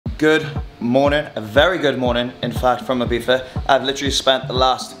good morning, a very good morning, in fact, from Ibiza. I've literally spent the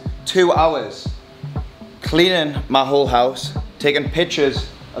last 2 hours cleaning my whole house, taking pictures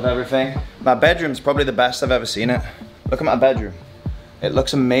of everything. My bedroom's probably the best I've ever seen it. Look at my bedroom. It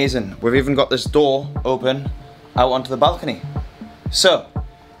looks amazing. We've even got this door open out onto the balcony. So,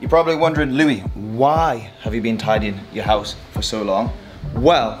 you're probably wondering, Louis, why have you been tidying your house for so long?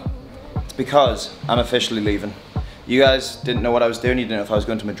 Well, it's because I'm officially leaving. You guys didn't know what I was doing. You didn't know if I was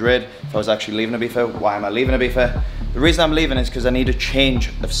going to Madrid, if I was actually leaving Ibiza. Why am I leaving Ibiza? The reason I'm leaving is because I need a change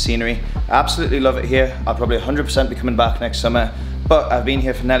of scenery. I absolutely love it here. I'll probably 100% be coming back next summer, but I've been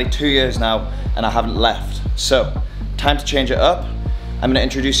here for nearly 2 years now and I haven't left. So, time to change it up. I'm gonna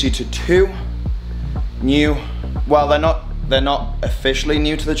introduce you to two new, well, they're not officially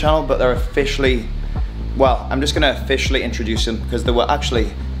new to the channel, but they're officially, well, I'm just gonna officially introduce them because they were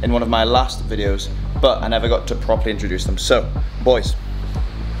actually in one of my last videos, but I never got to properly introduce them. So, boys,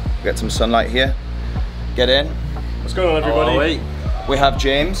 get some sunlight here. Get in. What's going on, everybody? We have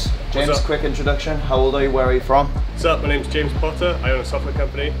James. James, quick introduction. How old are you? Where are you from? What's up? My name's James Potter. I own a software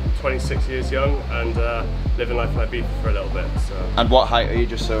company. I'm 26 years young and living life in Ibiza for a little bit. So. And what height are you,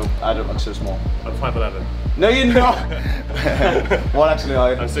 just so I don't look so small? I'm 5'11". No, you're not. What actually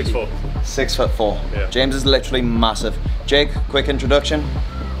are you? I'm 6'4". 6'4". Yeah. James is literally massive. Jake, quick introduction.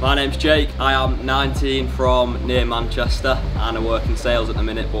 My name's Jake, I am 19 from near Manchester and I work in sales at the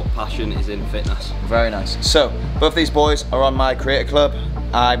minute, but passion is in fitness. Very nice. So, both these boys are on my creator club.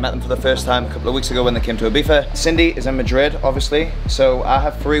 I met them for the first time a couple of weeks ago when they came to Ibiza. Cindy is in Madrid, obviously, so I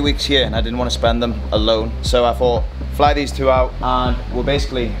have 3 weeks here and I didn't want to spend them alone. So I thought, fly these two out and we'll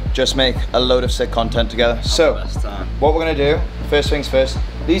basically just make a load of sick content together. So, what we're gonna do, first things first,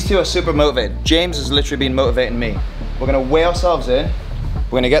 these two are super motivated. James has literally been motivating me. We're gonna weigh ourselves in.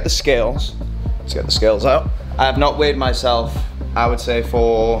 We're gonna get the scales. Let's get the scales out. I have not weighed myself, I would say,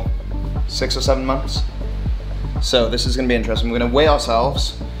 for 6 or 7 months. So this is gonna be interesting. We're gonna weigh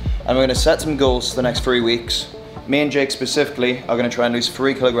ourselves and we're gonna set some goals for the next 3 weeks. Me and Jake specifically are gonna try and lose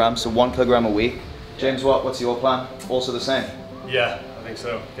 3 kilograms, so 1 kilogram a week. James, what's your plan? Also the same? Yeah, I think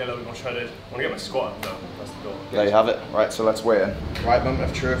so. Get a little bit more shredded. I wanna get my squat up though, that's the goal. There you have it. Right, so let's weigh in. Right, moment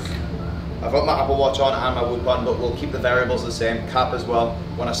of truth. I've got my Apple Watch on and my Whoop on, but we'll keep the variables the same. Cap as well,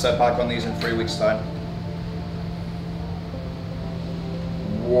 when I step back on these in 3 weeks' time.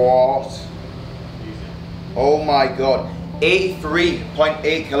 What? Easy. Oh my God,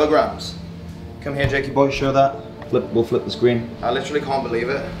 83.8 kilograms. Come here, Jakey boy, show that. We'll flip the screen. I literally can't believe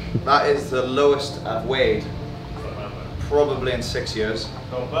it. That is the lowest I've weighed probably in 6 years.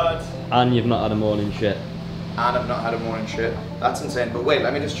 Not bad. And you've not had a morning shit. And I've not had a morning shit. That's insane, but wait,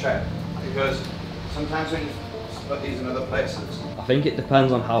 let me just check. Because sometimes when you put these in other places. I think it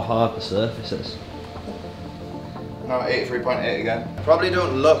depends on how hard the surface is. No, 83.8 again. Probably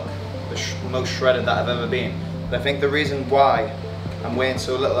don't look the most shredded that I've ever been. But I think the reason why I'm weighing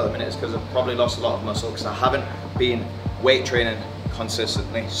so little at the minute is because I've probably lost a lot of muscle because I haven't been weight training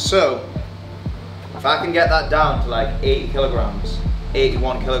consistently. So, if I can get that down to like 80 kilograms,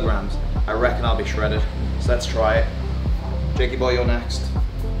 81 kilograms, I reckon I'll be shredded. So let's try it. Jakey boy, you're next.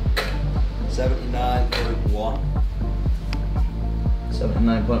 79.1.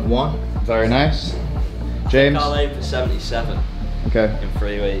 79.1. Very nice. James? I'll aim for 77 Okay. in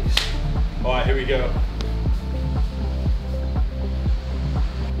 3 weeks. Alright, here we go.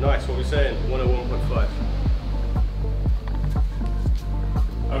 Nice, what are we saying? 101.5.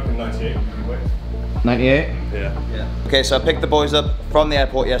 I reckon 98 would be weight. 98? Yeah. Okay, so I picked the boys up from the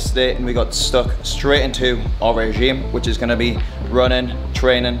airport yesterday and we got stuck straight into our regime, which is gonna be running,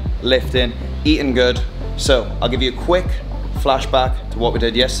 training, lifting, eating good. So I'll give you a quick flashback to what we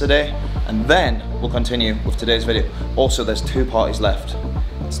did yesterday and then we'll continue with today's video. Also, there's 2 parties left.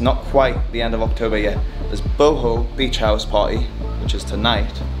 It's not quite the end of October yet. There's Boho Beach House Party, which is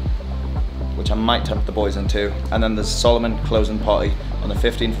tonight, which I might tempt the boys into. And then there's Solomon closing party on the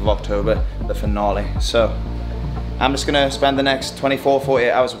 15th of October, the finale. So I'm just gonna spend the next 24,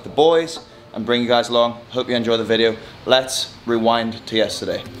 48 hours with the boys and bring you guys along. Hope you enjoy the video. Let's rewind to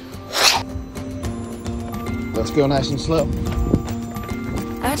yesterday. Let's go nice and slow.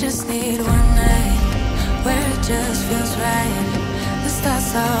 I just need one night where it just feels right. The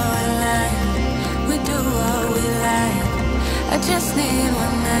stars are aligned, we do what we like. I just need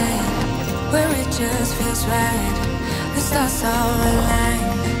one night where it just feels right. The stars are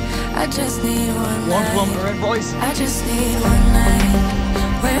aligned, I just need one night. We're in, boys. I just need one night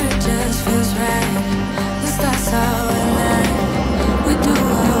where it just feels right. The stars are aligned, we do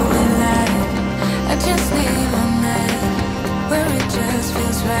what we like. I just need one night where it just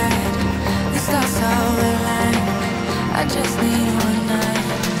feels right. The stars are aligned, I just need one night.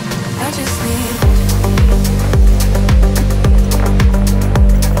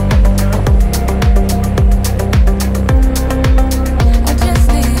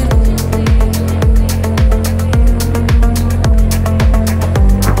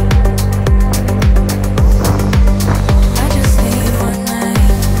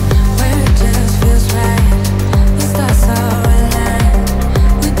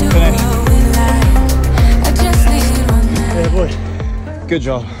 Good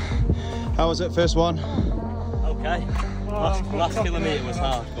job. How was it, first one? Okay. Last kilometre was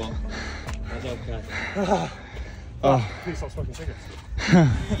hard, but it was okay. Oh. Please stop smoking cigarettes.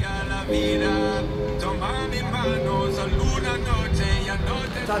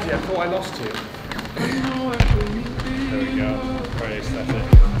 Daddy, I thought I lost you. There we go. Very aesthetic.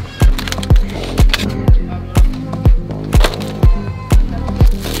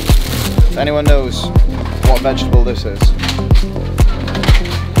 If anyone knows what vegetable this is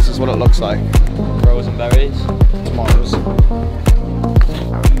what it looks like. Frozen berries. Tomatoes.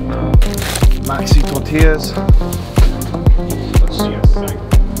 Maxi tortillas.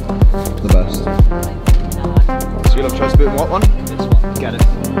 The best. So you'll have choice between what one? This one. Get it.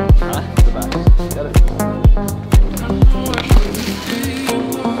 Huh? The best. Get it.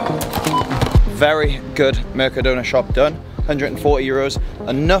 Very good Mercadona shop done. 140 euros.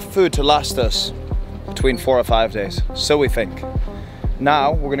 Enough food to last us between 4 or 5 days. So we think.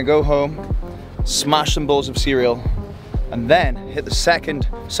 Now we're gonna go home, smash some bowls of cereal, and then hit the second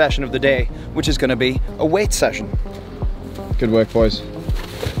session of the day, which is gonna be a weight session. Good work, boys.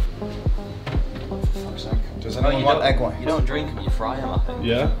 Does anyone want egg white? You don't drink them, you fry them, I think.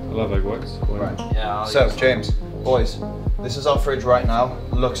 Yeah, I love egg whites. Right. Yeah. So, James, boys, this is our fridge right now.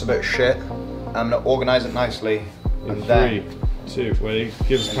 Looks a bit shit. I'm gonna organize it nicely. In And then, 3, 2, wait,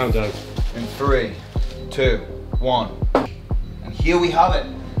 give us a countdown. in 3, 2, 1. And here we have it,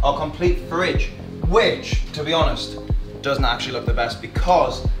 our complete fridge, which, to be honest, doesn't actually look the best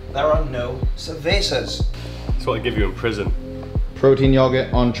because there are no cervezas. That's what they give you in prison. Protein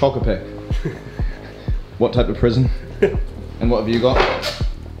yogurt on Chocopic. What type of prison? And what have you got?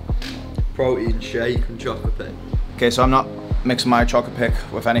 Protein shake and chocolate. Okay, so I'm not mixing my Chocopic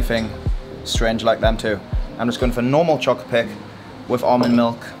with anything strange like them too. I'm just going for normal Chocopic with almond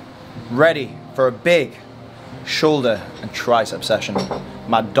milk, ready for a big shoulder and tricep session.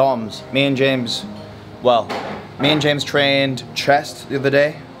 My DOMs, me and James trained chest the other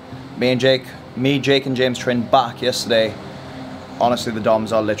day. Jake and James trained back yesterday. Honestly, the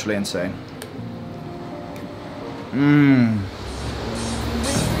DOMs are literally insane.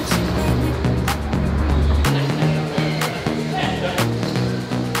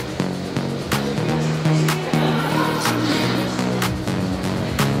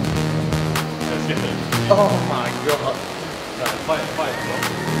 Oh my god.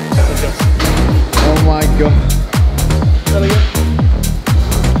 Oh my god.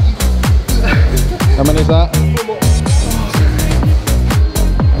 How many is that?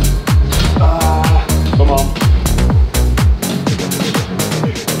 Come on.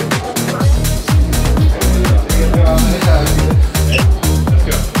 Let's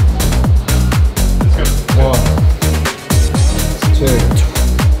go. Let's go. 1, 2.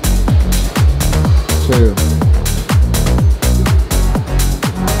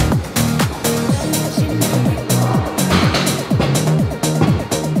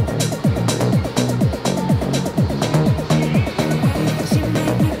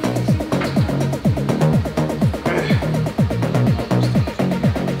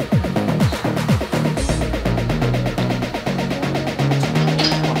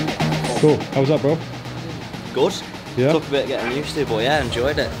 Cool. How was that, bro? Good. Yeah. Took a bit of getting used to, but yeah,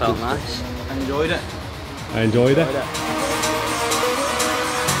 enjoyed it. Felt nice. Enjoyed it. I enjoyed it.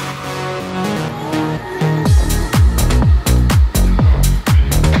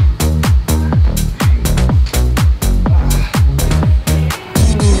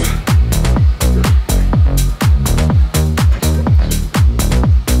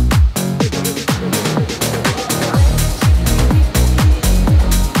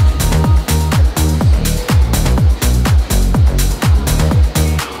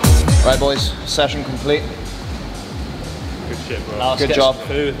 Right, boys, session complete. Good shit, bro. Now let's Good get job. some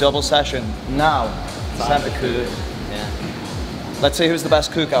food. Double session. Now, time to cook. Yeah. Let's see who's the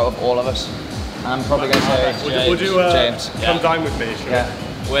best cook out of all of us. I'm probably going to say Would you James. come dine with me? Sure.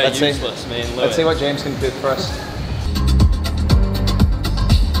 Yeah. We're Let's see. useless, me and Louis. Let's see what James can cook first.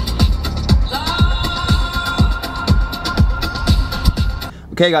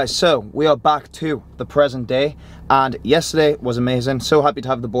 Okay guys, so we are back to the present day, and yesterday was amazing. So happy to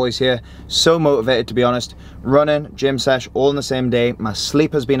have the boys here, so motivated to be honest. Running, gym sesh, all in the same day. My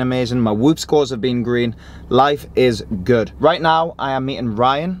sleep has been amazing, my Whoop scores have been green. Life is good. Right now I am meeting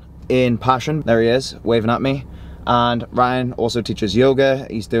Ryan in Passion. There he is, waving at me. And Ryan also teaches yoga.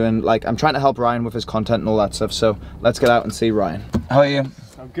 He's doing, like, I'm trying to help Ryan with his content and all that stuff, so let's get out and see Ryan. How are you?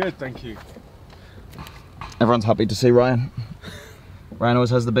 I'm good, thank you. Everyone's happy to see Ryan. Ryan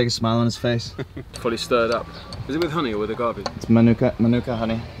always has the biggest smile on his face. Fully stirred up. Is it with honey or with agave? It's Manuka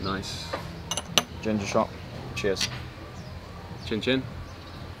honey, Nice. ginger shot. Cheers. Chin chin.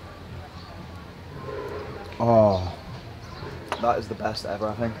 Oh, that is the best ever,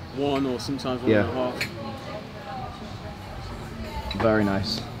 I think. One or sometimes one and a half. Very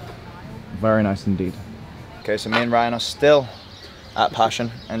nice. Very nice indeed. Okay, so me and Ryan are still at Passion,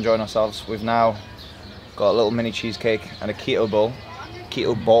 enjoying ourselves. We've now got a little mini cheesecake and a keto bowl.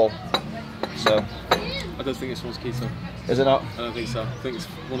 Keto ball. So. I don't think this one's keto. Is it not? I don't think so. I think it's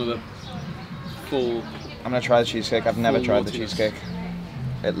one of the full... I'm gonna try the cheesecake. I've never tried the cheesecake.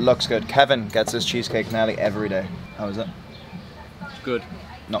 It looks good. Kevin gets his cheesecake nearly every day. How is it? Good.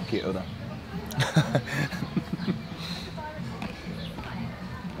 Not keto though.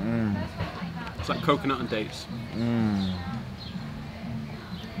 It's like coconut and dates.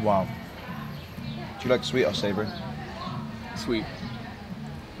 Wow. Do you like sweet or savoury? Sweet.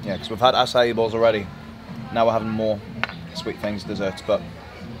 Yeah, because we've had acai bowls already. Now we're having more sweet things, desserts, but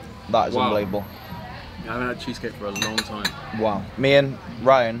that is unbelievable. I haven't had cheesecake for a long time. Wow. Me and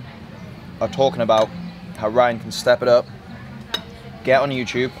Ryan are talking about how Ryan can step it up, get on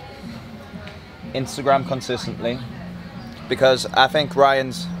YouTube, Instagram consistently, because I think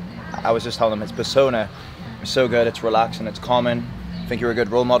Ryan's, I was just telling him, his persona is so good, it's relaxing, it's common. I think you're a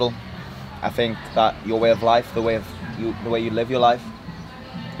good role model. I think that your way of life, the way you live your life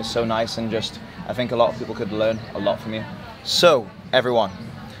is so nice, and just, I think a lot of people could learn a lot from you. So, everyone,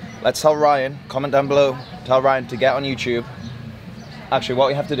 let's tell Ryan, comment down below, tell Ryan to get on YouTube. Actually, what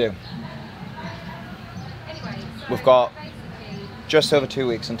we have to do, we've got just over 2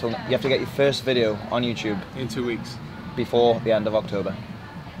 weeks until you have to get your first video on YouTube. In 2 weeks. Before the end of October.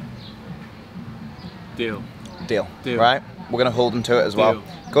 Deal. Deal. Deal. Right? We're going to hold him to it as well.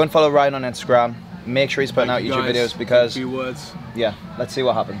 Go and follow Ryan on Instagram. Make sure he's putting out YouTube videos, because... A few words. Yeah, let's see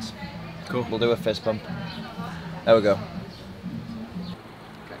what happens. Cool. We'll do a fist bump. There we go.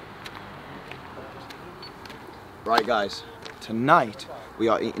 Right, guys. Tonight we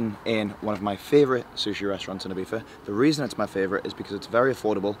are eating in one of my favourite sushi restaurants in Ibiza. The reason it's my favourite is because it's very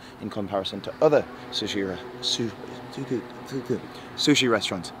affordable in comparison to other sushi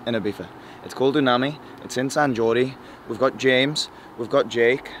restaurants in Ibiza. It's called Unami. It's in San Jordi. We've got James, we've got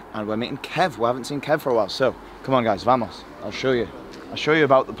Jake, and we're meeting Kev. We haven't seen Kev for a while, so come on, guys, vamos. I'll show you. I'll show you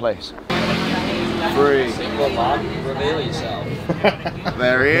about the place. 3. Single man, reveal yourself.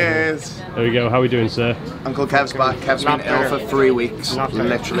 There he is. There we go. How are we doing, sir? Uncle Kev's back. Kev's been ill for 3 weeks,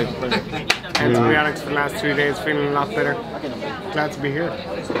 literally. Antibiotics for the last 2 days, feeling a lot better. Glad to be here.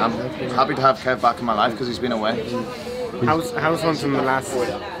 I'm happy to have Kev back in my life because he's been away. House hunting the last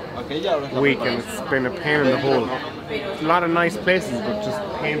week, and it's been a pain in the hole. A lot of nice places, but just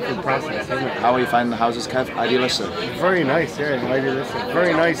painful process, isn't it? How are you finding the houses, Kev? Idealistic? Very nice, yeah, idealistic.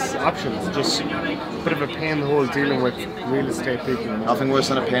 Very nice options. Just a bit of a pain in the hole dealing with real estate people. Nothing worse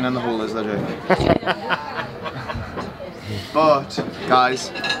than a pain in the hole, is there, Jake? But,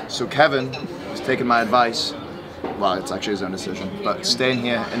 guys, so Kevin has taken my advice. Well, it's actually his own decision, but staying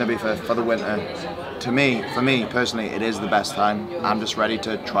here in Ibiza for the winter, for me personally, it is the best time. I'm just ready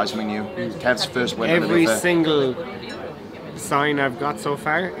to try something new. Kev's first winter in Ibiza. Every single sign I've got so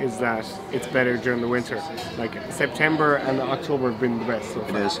far is that it's better during the winter. Like September and October have been the best so far.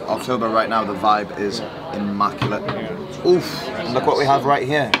 It is. October right now, the vibe is immaculate. Oof, and look what we have right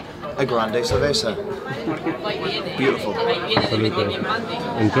here. A grande cerveza. Beautiful.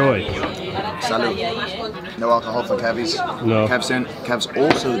 Enjoy. Salud. No alcohol for Kevies. No. Kev's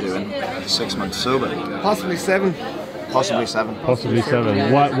also doing 6 months sober. Possibly 7. Possibly 7. Possibly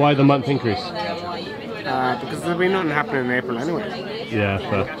 7. Why the month increase? Because there'll be nothing happening in April anyway. Yeah,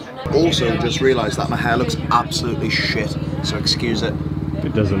 fair. Also, just realised that my hair looks absolutely shit, so excuse it.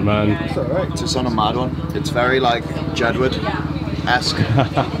 It doesn't, man. It's alright. It's just on a mad one. It's very like Jedward-esque.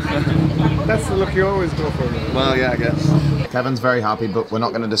 That's the look you always go for. Well, yeah, I guess. Kevin's very happy, but we're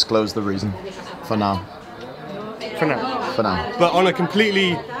not going to disclose the reason for now. For now. For now. But on a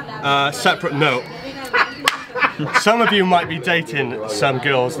completely separate note, some of you might be dating some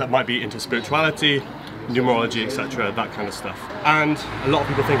girls that might be into spirituality, numerology, etc., that kind of stuff. And a lot of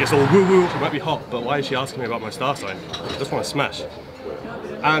people think it's all woo-woo, it might be hot, but why is she asking me about my star sign? I just want to smash.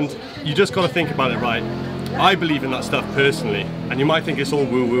 And you just got to think about it right. I believe in that stuff personally, and you might think it's all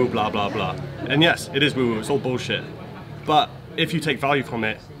woo-woo, blah, blah, blah. And yes, it is woo-woo, it's all bullshit. But if you take value from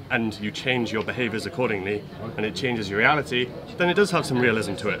it, and you change your behaviours accordingly, and it changes your reality, then it does have some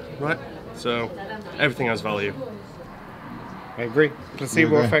realism to it, right? So, everything has value. I agree.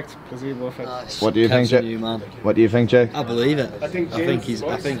 Placebo effect. Placebo effect. What do you think, Jake? What do you think, Jake? I believe it. I think he's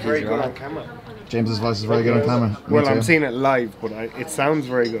very good on camera. James's voice is very good on camera. Well, I'm seeing it live, but it sounds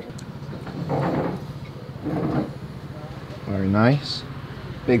very good. Very nice.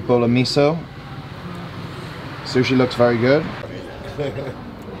 Big bowl of miso. Sushi looks very good.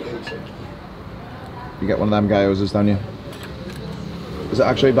 You get one of them gyozas, don't you? Is it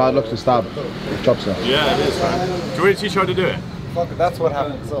actually bad luck to stab with chopsticks? Yeah, it is, man. Do you want me to teach you how to do it? Fuck it, that's what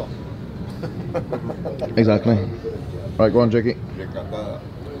happened, so. Exactly. Right, go on, Jakey.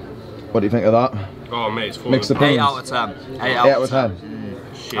 What do you think of that? Oh, mate, it's falling Mix the apart. 8 pins. out of 10. 8 8 out of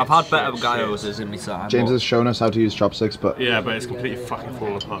 10. Shit, I've had better shit, gyozas in my time. James but- has shown us how to use chopsticks, but shit. Yeah, but it's completely fucking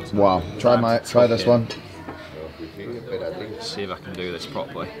falling apart. So. wow. Try this one. Let's see if I can do this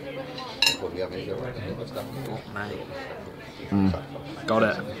properly. Fuck, mate. Got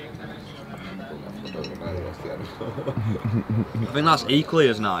it. I think that's equally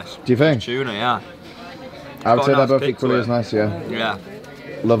as nice. Do you think? Tuna, yeah. I would got say a they're nice both kick equally to as it. nice, yeah. Yeah.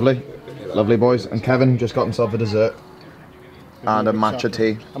 Lovely. Lovely boys. And Kevin just got himself a dessert. And a matcha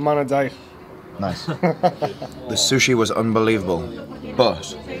tea. I'm on a diet. Nice. The sushi was unbelievable.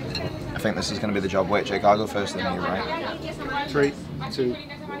 But I think this is going to be the job. Wait, Jake, I'll go first then you, right? 3, 2.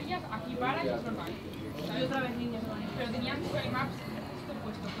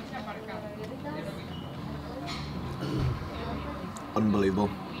 Unbelievable.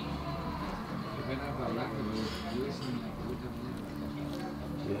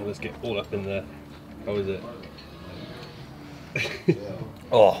 Yeah, let's get all up in there. How is it?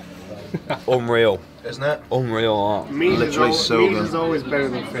 Oh, unreal. Isn't it? Unreal. Meat, Literally so meat good. is always better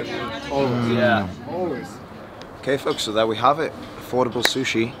than fish. Always. Yeah. Always. Okay, folks, so there we have it. Affordable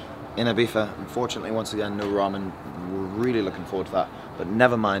sushi in Ibiza. Unfortunately, once again, no ramen. We're really looking forward to that. But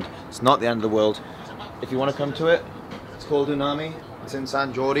never mind, it's not the end of the world. If you want to come to it, it's called Unami. It's in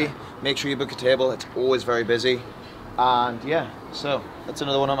San Jordi. Make sure you book a table. It's always very busy. And yeah, so that's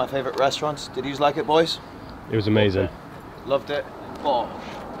another one of my favourite restaurants. Did you like it, boys? It was amazing. Loved it. Oh,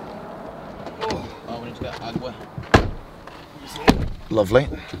 we need to get agua. Lovely.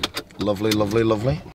 Lovely, lovely, lovely.